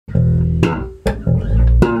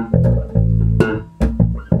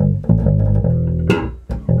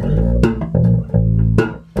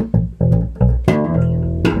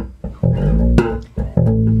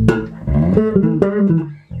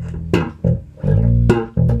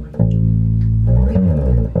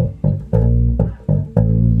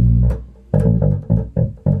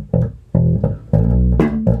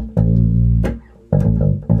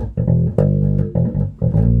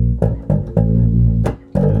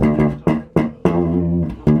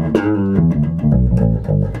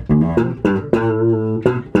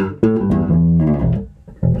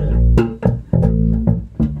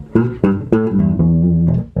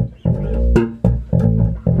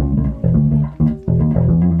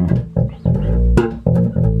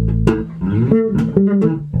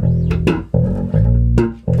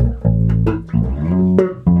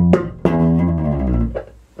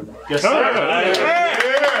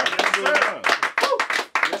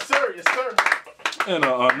sir. Yes, sir. And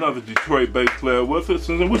another Detroit bass player with us.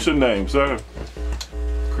 And what's your name, sir?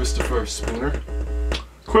 Christopher Spooner.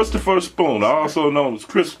 Christopher Spooner, also known as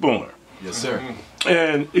Chris Spooner. Yes, sir.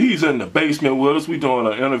 And he's in the basement with us. We're doing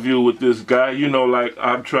an interview with this guy. You know, like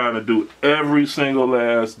I'm trying to do every single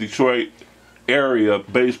last Detroit area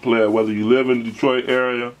bass player, whether you live in the Detroit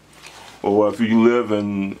area or if you live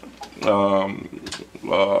in Mount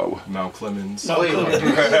Clemens.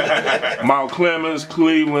 Mount Clemens,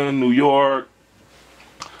 Cleveland, New York.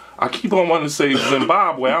 I keep on wanting to say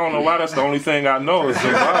Zimbabwe. I don't know why that's the only thing I know is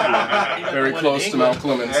Zimbabwe. Very close to Mount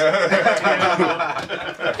Clemens.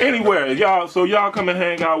 Anywhere, y'all. So y'all come and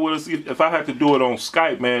hang out with us. If I had to do it on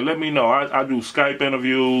Skype, man, let me know. I do Skype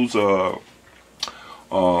interviews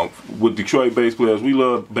with Detroit bass players. We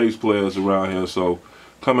love bass players around here, so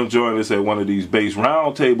come and join us at one of these bass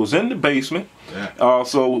roundtables in the basement. Yeah.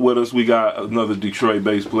 Also with us, we got another Detroit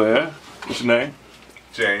bass player. What's your name?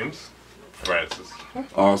 James Francis.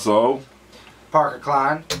 Also, Parker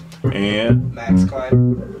Klein. and Max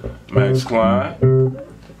Klein. Max Klein.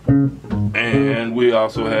 And we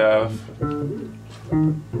also have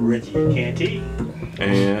Reggie Canty.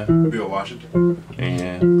 and Bill Washington.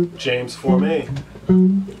 and James Formay.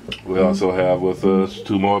 we also have with us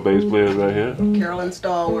two more bass players right here. Carolyn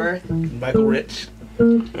Stallworth. Michael Rich.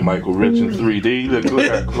 And Michael Rich in 3D. Look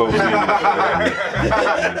how close he is.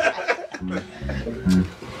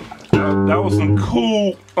 That was some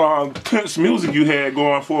cool, tense music you had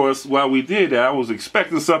going for us while we did that. I was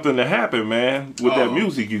expecting something to happen, man, with that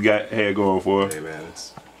music you had going for us. Hey, man,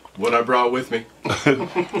 it's what I brought with me.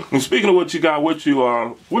 And speaking of what you got with you,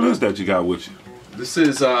 what is that you got with you? This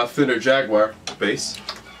is Fender Jaguar bass.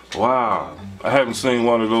 Wow. I haven't seen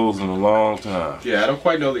one of those in a long time. Yeah, I don't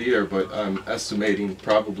quite know the year, but I'm estimating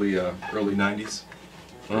probably early 90s.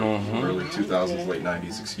 Early 2000s, late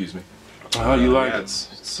 90s, excuse me. How you like Yeah, it?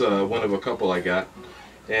 it's one of a couple I got.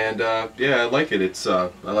 And yeah, I like it. It's I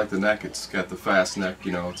like the neck. It's got the fast neck,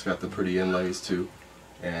 you know, it's got the pretty inlays too.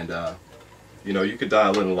 And you know, you could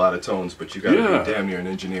dial in a lot of tones, but you gotta Yeah. be damn near an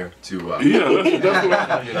engineer to Yeah,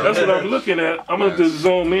 that's what I'm looking at. I'm going to just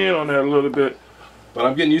zoom in on that a little bit. But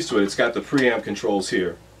I'm getting used to it. It's got the preamp controls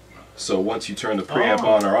here. So once you turn the preamp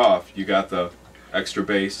on or off, you got the extra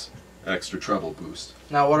bass, extra treble boost.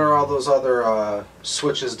 Now, what are all those other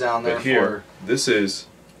switches down there But here, this is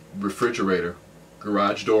refrigerator,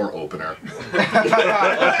 garage door opener.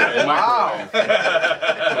 Wow.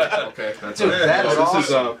 Okay, that's Dude, that is This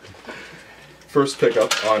is awesome. first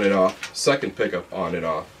pickup on and off, second pickup on and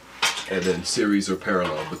off, and then series or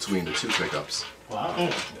parallel between the two pickups. Wow.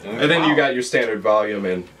 And then you got your standard volume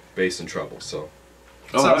and bass and treble. So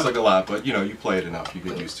it sounds like a lot, but you know, you play it enough, you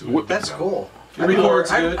get used to it. That's you know. cool. It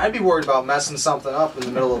records good. I'd be worried about messing something up in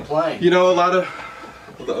the middle of playing. You know, a lot of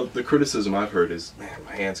the criticism I've heard is, man,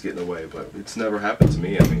 my hand's getting away, but it's never happened to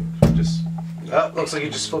me. I mean, just. Oh, looks like you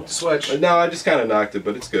just flipped the switch. No, I just kind of knocked it,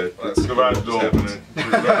 but it's good. That's garage door opening.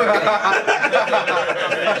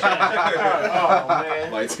 Oh,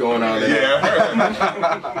 man. Lights going on there.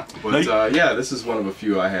 Yeah. But yeah, this is one of a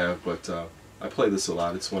few I have, but I play this a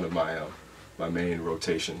lot. It's one of my my main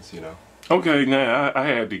rotations, you know. Okay, now I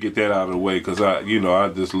had to get that out of the way because I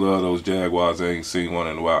just love those Jaguars. I ain't seen one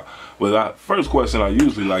in a while. But first question I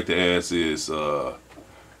usually like to ask is,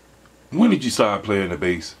 when did you start playing the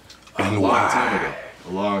bass, and A long why? time ago.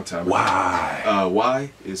 A long time ago. Why?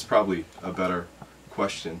 Why is probably a better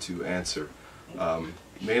question to answer.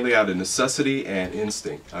 Mainly out of necessity and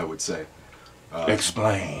instinct, I would say.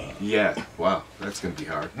 Explain. Yeah, wow, that's gonna be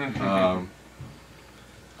hard.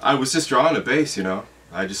 I was just drawn to bass, you know.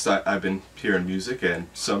 I've been hearing music, and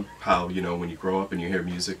somehow, you know, when you grow up and you hear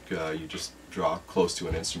music, you just draw close to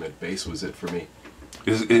an instrument. Bass was it for me,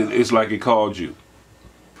 It's like it called you.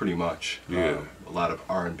 pretty much. Yeah. A lot of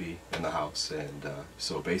R&B in the house, and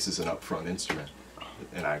so bass is an upfront instrument,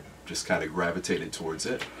 and I just kind of gravitated towards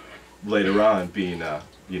it. Later on, being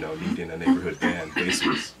you know, needing a neighborhood band, bass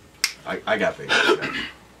was. I got bass. I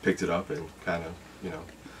picked it up and kind of, you know,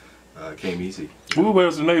 came easy.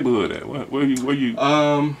 Where's the neighborhood at? Where you?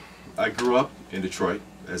 I grew up in Detroit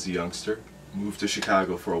as a youngster, moved to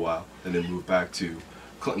Chicago for a while, and then moved back to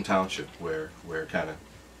Clinton Township, where kind of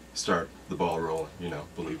start the ball rolling. You know,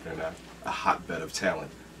 believe it or not, a hotbed of talent.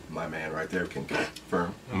 My man right there can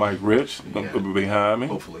confirm. Mike Rich Yeah. behind me.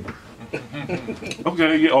 Hopefully,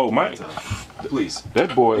 Okay, yeah. Oh, Mike. please.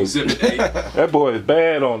 That boy is Exhibit A. that boy is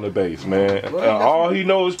bad on the bass, man. All he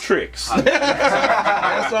knows is tricks.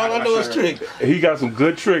 That's all I know is trick. He got some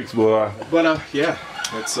good tricks, boy. But yeah,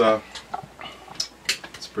 it's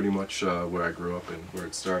pretty much where I grew up and where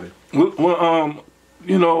it started. Well,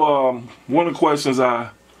 one of the questions I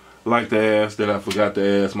like to ask that I forgot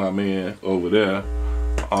to ask my man over there.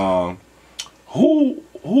 Who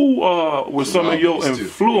were some of your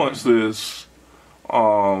influences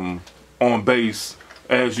on bass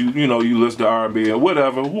as you listen to R&B or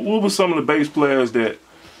whatever? Who were some of the bass players that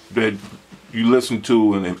you listen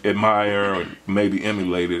to and admire or maybe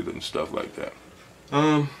emulated and stuff like that?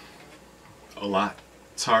 A lot.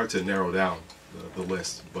 It's hard to narrow down the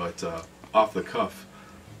list, but off the cuff,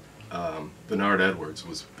 Bernard Edwards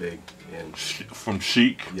was big in From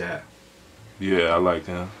Chic? Yeah, Yeah, I like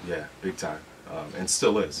him. yeah, big time, and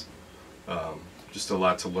still is. Just a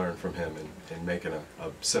lot to learn from him and making a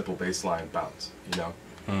simple bass line bounce,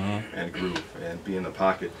 and groove and be in the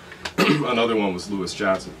pocket. Another one was Louis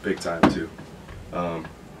Johnson, big time too.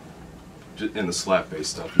 In the slap bass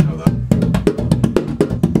stuff,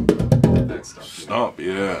 that stuff. Stomp,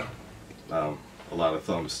 yeah. A lot of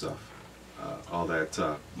thumb stuff. All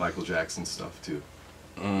that Michael Jackson stuff too.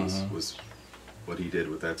 Was what he did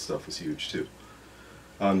with that stuff was huge too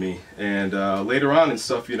on me. And later on and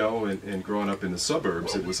stuff, and growing up in the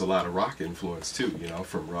suburbs, it was a lot of rock influence too,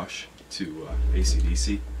 from Rush to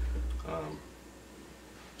AC/DC,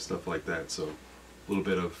 stuff like that. So a little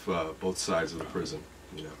bit of both sides of the prism,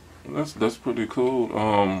 That's pretty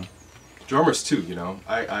cool. Drummers too,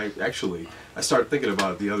 I started thinking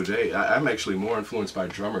about it the other day. I'm actually more influenced by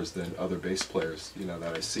drummers than other bass players,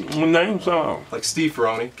 that I see. Name some. Like Steve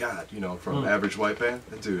Ferroni, God, from Average White Band,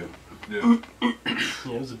 that dude Yeah. Yeah,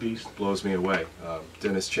 it was a beast. blows me away.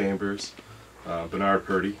 Dennis Chambers, Bernard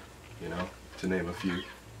Purdy, to name a few.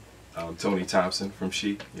 Tony Thompson from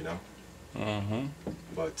Chic,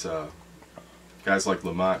 But guys like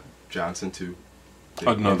Lamont Johnson too. Big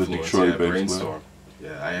Another influence. Detroit Yeah, bass Brainstorm.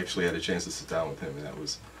 Yeah, I actually had a chance to sit down with him, and that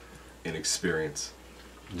was an experience.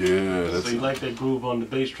 Yeah, So you like that groove on the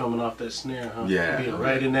bass drumming off that snare, huh? Yeah. Being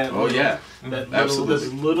right in that. Oh little, yeah, That absolutely.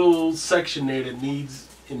 little section there that needs,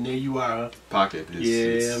 and there you are. Huh? Pocket is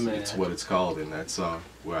Yeah, man. it's what it's called, and that's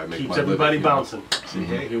where I make Keeps my everybody living, bouncing. See,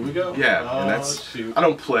 hey, here we go. Yeah, Oh, and that's shoot. I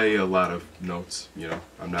don't play a lot of notes.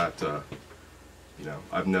 I'm not.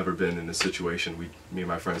 I've never been in a situation me and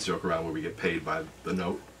my friends joke around where we get paid by the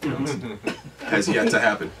note. Has yet to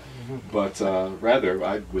happen. But rather,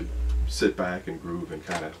 I would sit back and groove and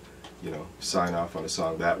kind of, sign off on a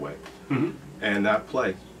song that way, and not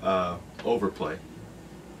play, overplay,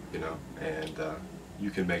 and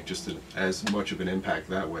you can make just as much of an impact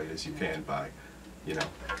that way as you can by,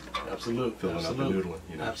 Absolute. filling up the noodling.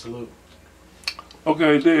 Absolute.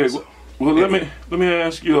 Okay, Dig. Well, let me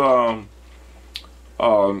ask you.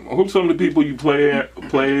 Who's some of the people you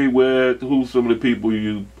play with? Who's some of the people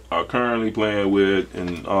you are currently playing with,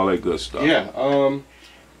 and all that good stuff? Yeah.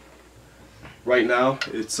 Right now,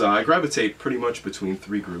 it's I gravitate pretty much between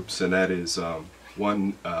three groups, and that is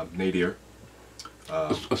one Nadir.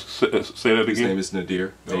 Say that His again. name is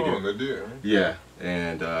Nadir. Oh, they did. Yeah,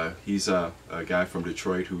 and he's a guy from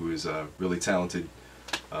Detroit who is a really talented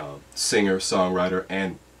singer, songwriter,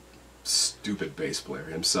 and stupid bass player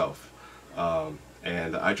himself.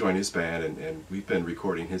 And I joined his band, and we've been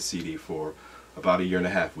recording his CD for about 1.5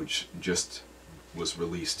 years, which just was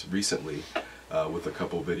released recently with a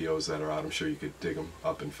couple videos that are out. I'm sure you could dig them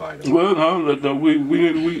up and find them. Well, no,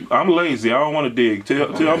 I'm lazy. I don't want to dig.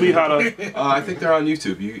 Tell me how to. I think they're on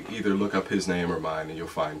YouTube. You either look up his name or mine, and you'll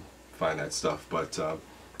find that stuff. But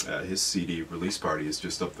his CD release party is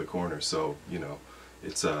just up the corner, so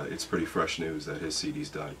it's pretty fresh news that his CD's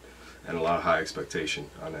done, and a lot of high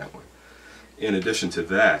expectation on that one. In addition to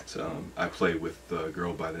that, I play with a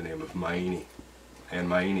girl by the name of Maini, and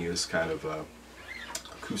Maini is kind of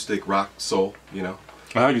acoustic rock soul,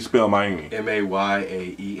 How you spell Miami?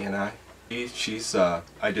 Mayaeni. She's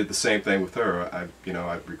I did the same thing with her. I've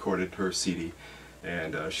recorded her CD,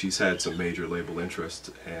 and she's had some major label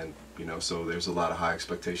interest, and so there's a lot of high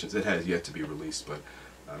expectations. It has yet to be released, but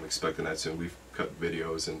I'm expecting that soon. We've cut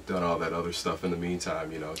videos and done all that other stuff in the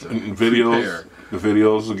meantime, to Videos. prepare. The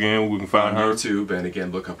videos again. We can find On her. YouTube, and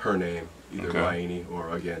again, look up her name, either Okay. Maini,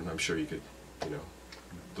 or again, I'm sure you could,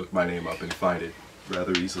 look my name up and find it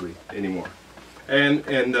rather easily anymore. And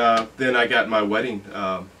then I got my wedding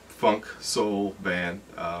funk soul band,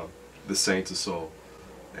 the Saints of Soul,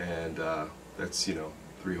 and that's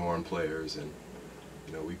 3 horn players, and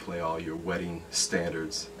we play all your wedding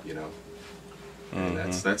standards, and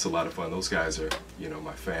that's a lot of fun. Those guys are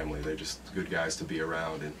my family. They're just good guys to be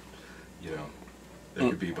around, and there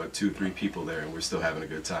could be but 2-3 people there, and we're still having a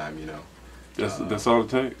good time. That's all it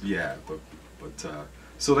takes. Yeah, but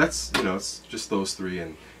so that's it's just those 3,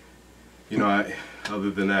 and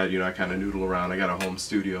other than that, I kind of noodle around. I got a home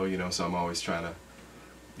studio, so I'm always trying to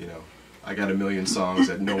I got a million songs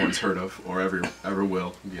that no one's heard of or ever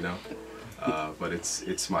will, you know. But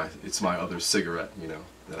it's my other cigarette, you know,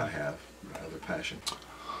 that I have, my other passion.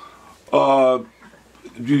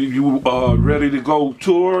 You ready to go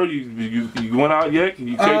tour? You went out yet?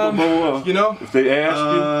 You capable? You know, if they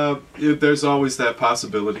ask you, there's always that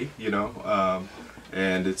possibility, you know,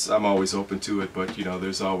 and I'm always open to it. But you know,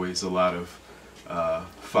 there's always a lot of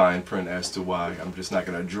fine print as to why I'm just not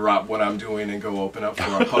gonna drop what I'm doing and go open up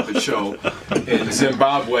for a puppet show in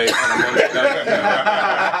Zimbabwe on a Monday night. You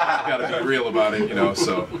know, gotta be real about it, you know.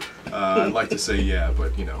 So I'd like to say yeah,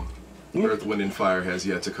 but you know. Earth, Wind, and Fire has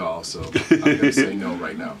yet to call, so I'm gonna say no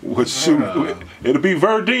right now. Well, shoot, it'll be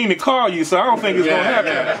Verdine to call you, so I don't think it's gonna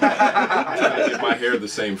happen. I'm trying to get my hair the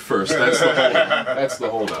same first. That's the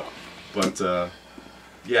holdup. But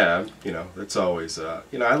yeah, you know, that's always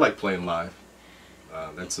you know, I like playing live.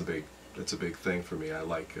 That's a big thing for me. I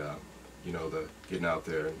like you know, the getting out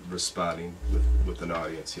there and responding with an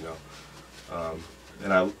audience, you know.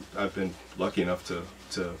 And I've been lucky enough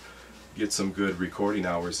to get some good recording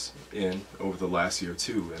hours in over the last year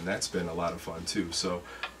too, and that's been a lot of fun too. So,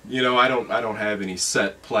 you know, I don't have any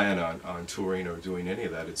set plan on touring or doing any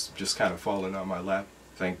of that. It's just kind of falling on my lap,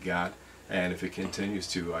 thank God. And if it continues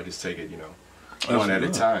to, I just take it, you know, one at a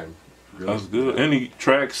time. Really. That's good. Any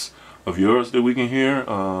tracks of yours that we can hear?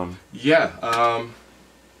 Yeah,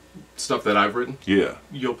 stuff that I've written. Yeah.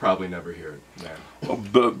 You'll probably never hear it, man.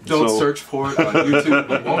 Don't Search for it on YouTube.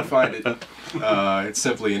 You won't find it. It's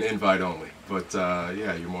simply an invite only. But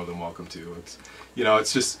yeah, you're more than welcome to. It's, you know,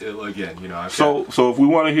 it's just again, you know. So if we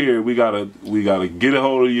want to hear it, we gotta get a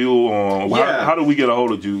hold of you on. Yeah. How do we get a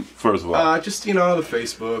hold of you first of all? Just you know, the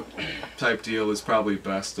Facebook type deal is probably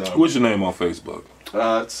best. What's your name on Facebook?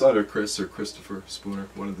 It's either Chris or Christopher Spooner,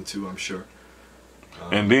 one of the two, I'm sure.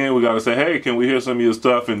 And then we gotta say, hey, can we hear some of your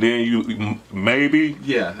stuff? And then you maybe.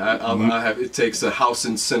 Yeah, I'll have. It takes a House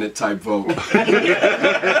and Senate type vote.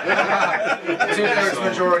 2/3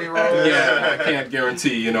 majority rule. Yeah, I can't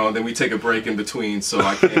guarantee. You know, and then we take a break in between, so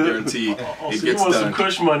I can't guarantee So it you gets want done. some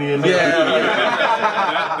Kush money in there?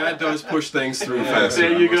 Yeah, that does push things through faster.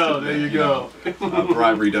 There you go. There you go.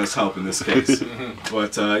 Bribery does help in this case.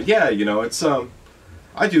 But yeah, you know, it's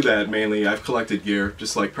I do that mainly. I've collected gear,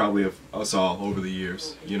 just like probably of us all over the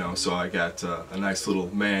years, you know, so I got a nice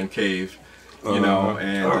little man cave, you know,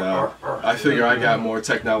 and I figure I got more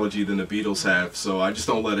technology than the Beatles have, so I just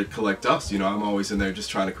don't let it collect dust, you know. I'm always in there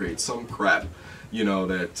just trying to create some crap, you know,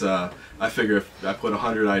 that I figure if I put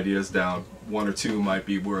 100 ideas down, 1 or 2 might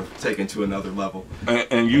be worth taking to another level.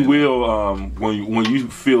 And you will, when you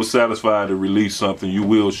feel satisfied to release something, you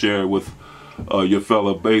will share it with your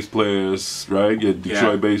fellow bass players, right? Your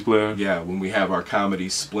Detroit bass players. Yeah, when we have our comedy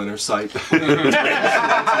Splinter site,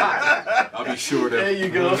 I'll be sure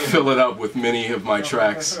to fill it up with many of my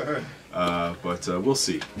tracks. But we'll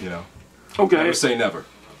see, you know. Okay. Never say never.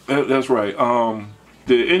 That's right.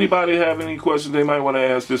 Did anybody have any questions they might want to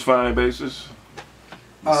ask this fine bassist?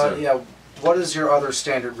 Yeah. What is your other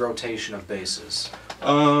standard rotation of basses?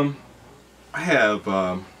 I have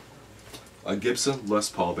a Gibson Les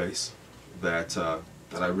Paul bass that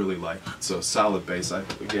I really like. It's a solid bass. I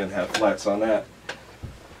again have flats on that,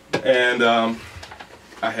 and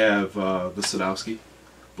I have the Sadowski,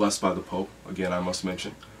 Blessed by the Pope. Again, I must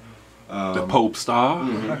mention The Pope Star.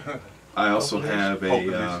 Mm-hmm. I also have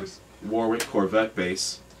a Warwick Corvette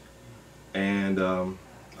bass, and oh,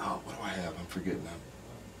 what do I have? I'm forgetting now.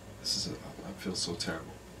 I feel so terrible.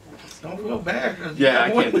 Don't feel bad. Yeah,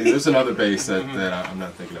 I can't think. There's another bass that I'm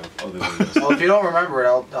not thinking of other than this. Well, if you don't remember it,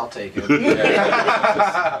 I'll take it.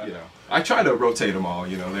 Yeah, you know, I try to rotate them all.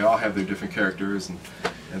 You know, they all have their different characters and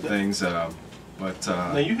things. But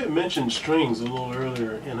Now you had mentioned strings a little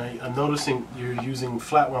earlier, and I'm noticing you're using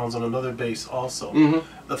flat wounds on another bass also. Mm-hmm.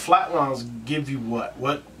 The flat wounds give you what?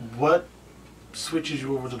 What switches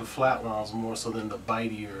you over to the flat wounds more so than the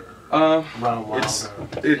bitey or round wound?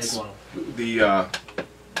 It's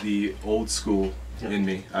the old school in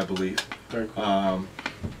me, I believe. Very cool.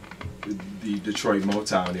 The Detroit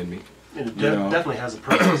Motown in me. And it you know, definitely has a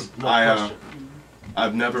purpose. No question.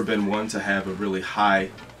 I've never been one to have a really high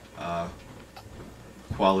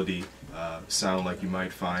quality sound like you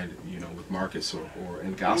might find, you know, with Marcus or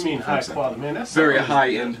in gospel. You mean high quality, man? That's very high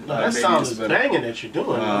end. No, that sound is banging that you're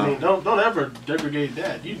doing. I mean, don't ever degrade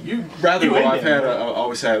that. You rather you well, I've had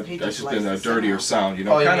always had just been a dirtier sound, you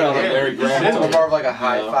know, kind of like Larry Graham. It's more of like a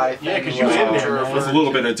hi-fi thing. Yeah, because you in there with a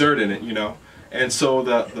little bit of dirt in it, you know, and so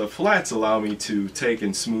the flats allow me to take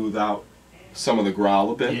and smooth out some of the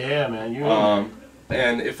growl a bit. Yeah, man. You.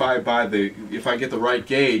 And if I get the right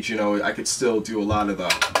gauge, you know, I could still do a lot of the,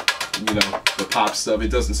 you know, the pop stuff. It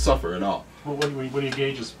doesn't suffer at all. What are your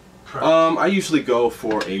gauges? preference? I usually go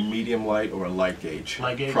for a medium light or a light gauge.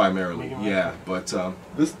 Light gauge? Primarily, Medium light? yeah. But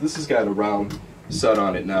this has got a round set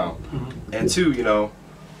on it now, and two, you know,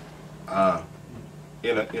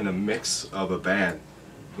 in a mix of a band,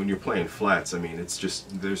 when you're playing flats, I mean, it's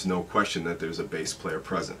just there's no question that there's a bass player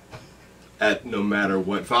present, at no matter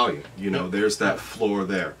what volume. You know, there's that floor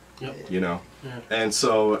there. Yep. You know, Yeah. and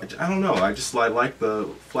so I don't know. I just like the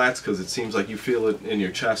flats because it seems like you feel it in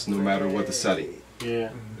your chest no matter what the setting.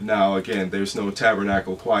 Yeah. Now again, there's no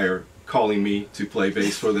Tabernacle Choir calling me to play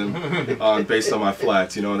bass for them based on my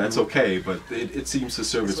flats, you know, and that's okay. But it seems to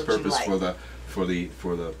serve its That's what you purpose like.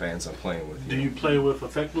 for the bands I'm playing with. Do you play with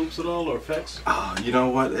effect loops at all or effects? You know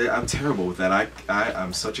what? I'm terrible with that.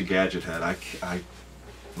 I'm such a gadget head.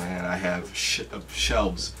 Man, I have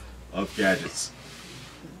shelves of gadgets,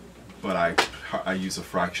 but I use a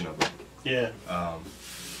fraction of them. Yeah.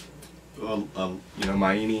 You know,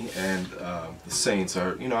 Maini and the Saints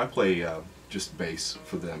are, you know, I play just bass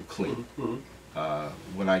for them clean.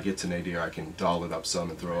 When I get to Nadir, I can doll it up some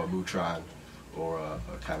and throw a Mutron or a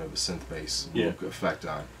kind of a synth bass effect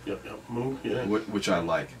on, Yep. Move. Yeah. which I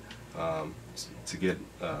like, to get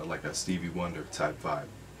like a Stevie Wonder type vibe.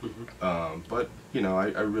 But you know,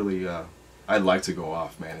 I really I'd like to go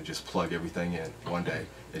off, man, and just plug everything in one day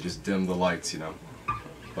and just dim the lights, you know.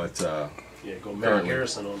 But Yeah. Go Mary currently-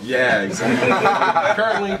 Harrison on. yeah,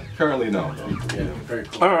 exactly. currently, no. Yeah. Very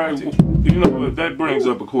cool. All right, you know that brings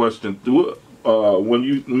up a question. When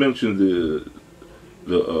you mentioned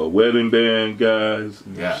the wedding band guys,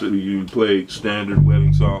 Yeah. so you played standard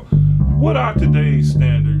wedding song. What are today's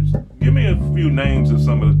standards? Give me a few names of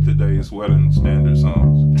some of today's wedding standard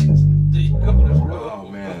songs. Oh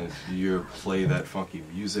man, you play that funky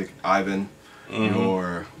music, Ivan.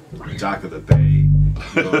 Your Dock of the Bay.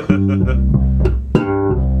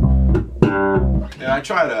 Yeah, I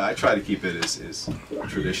try to keep it as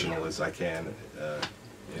traditional as I can.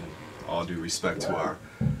 In all due respect to our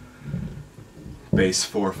bass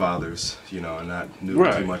forefathers, you know, and not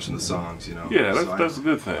noodle too much in the songs, you know. Yeah, So that's a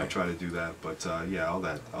good thing. I try to do that, but yeah, all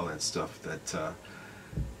that stuff that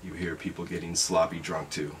you hear people getting sloppy drunk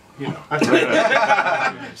to, you know.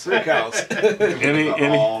 Sick house. Any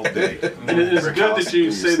All day. And it's Brick good house, that you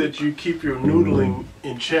and say sleep. that you keep your noodling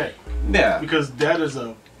in check, Yeah. because that is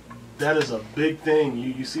a big thing.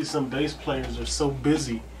 You see some bass players are so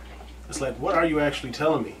busy. It's like, what are you actually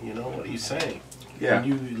telling me? You know, what are you saying? Yeah. And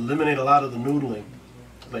you eliminate a lot of the noodling.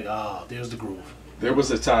 It's like, there's the groove. There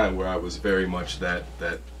was a time where I was very much that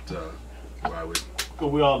where I would, But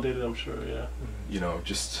we all did it, I'm sure. Yeah. you know,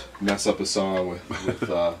 just mess up a song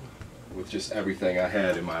with just everything I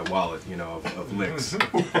had in my wallet, you know, of licks.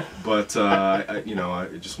 But you know,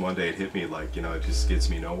 just one day it hit me like, you know, it just gets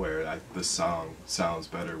me nowhere. The song sounds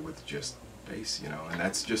better with just bass, you know, and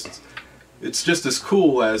that's just, it's just as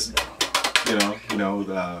cool as,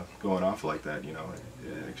 going off like that, you know,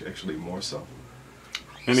 actually more so.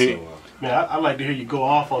 Man, I like to hear you go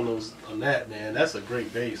off on that, man. That's a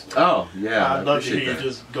great bass, man. Oh yeah, I'd love to hear appreciate you that.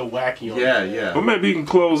 just go wacky on Yeah, it. yeah. Well, maybe you can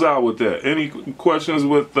close out with that. Any questions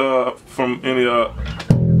with from any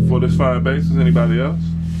for this fine bassist? Anybody else?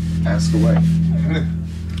 Ask away.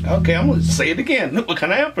 Okay, I'm gonna say it again. What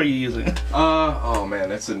kind of amp are you using? Oh man,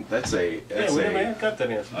 that's a Yeah, we never got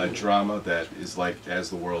that answer. a drama that is like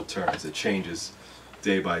as the world turns, it changes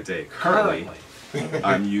day by day. Currently,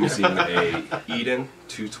 I'm using a Eden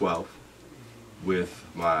 212 with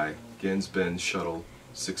my Ginsbin Shuttle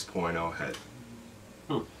 6.0 head,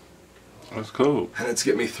 That's cool. and it's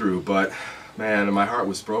get me through. But man, my heart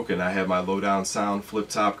was broken. I had my Lowdown Sound flip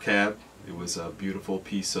top cab. It was a beautiful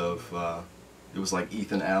piece of. It was like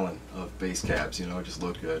Ethan Allen of bass cabs, you know. It just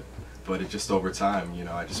looked good, but it just over time, you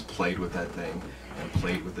know, I just played with that thing and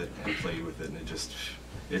played with it and played with it, and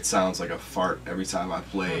it sounds like a fart every time I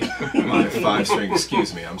play my 5-string.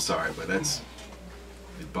 Excuse me, I'm sorry, but it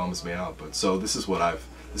bums me out. But so this is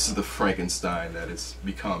the Frankenstein that it's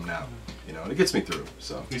become now, you know, and it gets me through.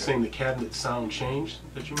 So You saying the cabinet sound changed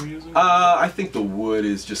that you were using? I think the wood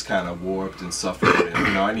is just kind of warped and suffocated.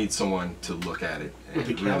 You know, I need someone to look at it and With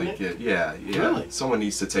the really cabinet? yeah. Really? Someone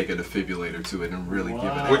needs to take a defibrillator to it and really give it.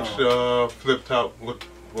 Wow. Which flip top? What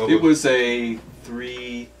It was a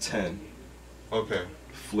 310 okay.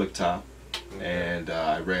 flip top, and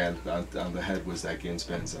I ran on the head was that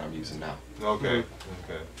Ginsbins that I'm using now, Okay.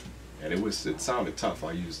 Okay. and it sounded tough.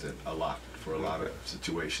 I used it a lot for a lot of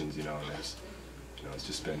situations, you know. And it's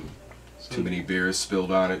just been too many beers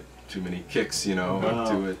spilled on it, too many kicks, you know, Wow.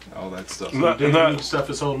 to it, all that stuff. Not- David not- Eden stuff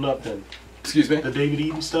is holding up then. Excuse me. The David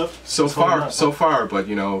Eden stuff? So is holding far, up. but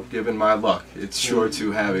you know, given my luck, it's sure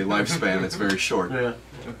to have a lifespan that's very short. Yeah.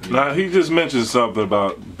 Now he just mentioned something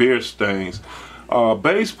about beer stains.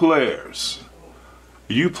 Bass players.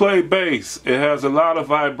 You play bass, it has a lot of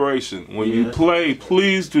vibration. When you play,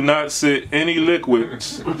 please do not sit any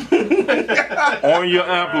liquids on your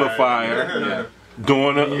amplifier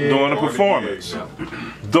during a performance.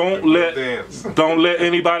 Don't let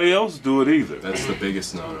anybody else do it either. That's the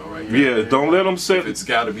biggest no-no right here. Yeah, don't let them If sit. it's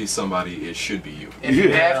got to be somebody, it should be you. If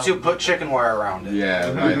you have to, put chicken wire around it.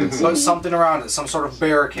 Yeah, right. Put something around it, some sort of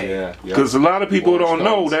barricade. Yeah, Because a lot of people More don't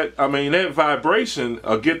know stones. that. I mean, that vibration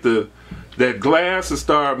get that glass to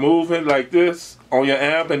start moving like this on your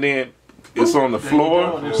amp, and then it's on the floor,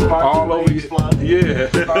 all over you. Yeah.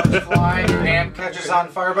 Sparks flying, your amp catches on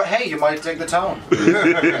fire, but hey, you might dig the tone.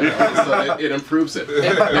 So it improves it.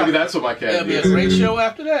 Maybe that's what my cat That'll be a needs. great show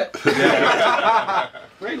after that.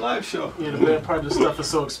 Great live show. Yeah, the bad part of this stuff is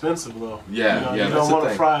so expensive, though. Yeah, you that's don't the want to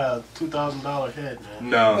thing. fry a $2,000 head, man.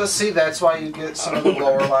 No. But see, that's why you get some of the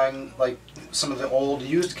lower line, like some of the old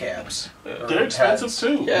used cabs. They're expensive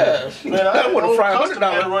too. Yeah. Man, I wouldn't wouldn't fry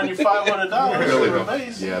 $100 run you $500 Really for a don't.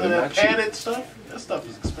 bass. Yeah, and they're that not cheap. padded stuff. That stuff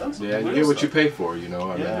is expensive. Yeah, you Real get what you stuff. pay for, you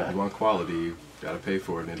know. I mean, Yeah. if you want quality, you gotta pay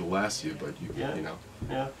for it, and it'll last you. But Yeah. you know.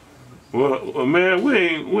 Yeah. Well, man, we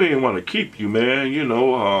ain't want to keep you, man. You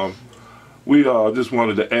know, we just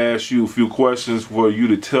wanted to ask you a few questions for you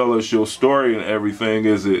to tell us your story and everything.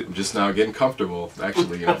 Is it? I'm just now getting comfortable,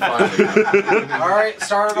 actually. You know, finally. All right,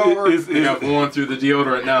 start it over. I got one through the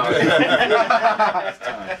deodorant now.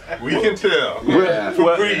 We can tell. Yeah.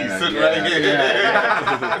 Febreze sitting right here.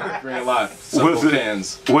 Yeah. Bring a lot. Several Was it-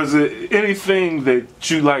 cans. Was it anything that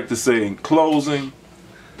you like to say in closing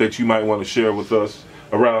that you might want to share with us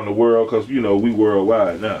around the world? Because you know we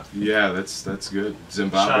worldwide now. Yeah, that's good.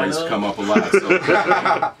 Zimbabwe's China. come up a lot. So. We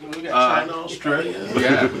got China, Australia.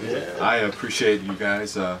 Yeah, I appreciate you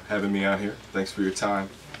guys having me out here. Thanks for your time,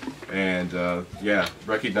 and yeah,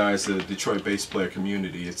 recognize the Detroit bass player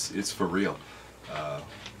community. It's for real.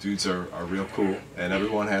 Dudes are real cool, and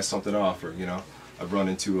everyone has something to offer. You know, I've run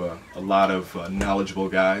into a lot of knowledgeable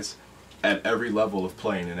guys at every level of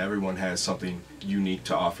playing, and everyone has something unique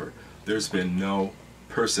to offer. There's been no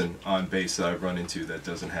person on bass that I've run into that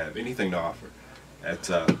doesn't have anything to offer at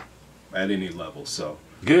any level. So.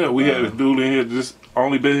 Yeah, we had a dude in here just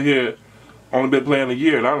only been playing a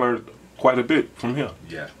year, and I learned quite a bit from him.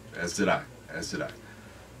 Yeah, as did I.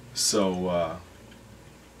 So,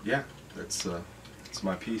 yeah, that's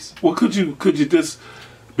my piece. Well, could you just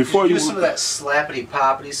before you do some of that slappity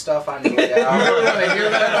poppity stuff on your way out. I hear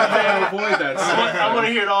that. Avoid that. I'm gonna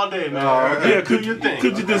hear it all day, man. yeah, Do your thing.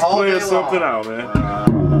 could you just All play day us something long. out,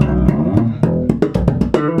 man?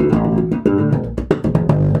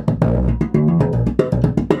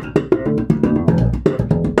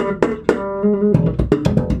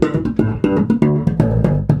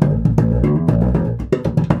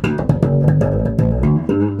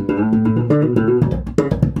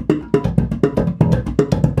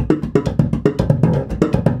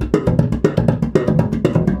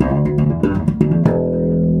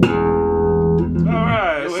 All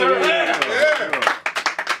right, Yes, sir.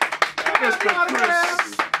 Mr. Chris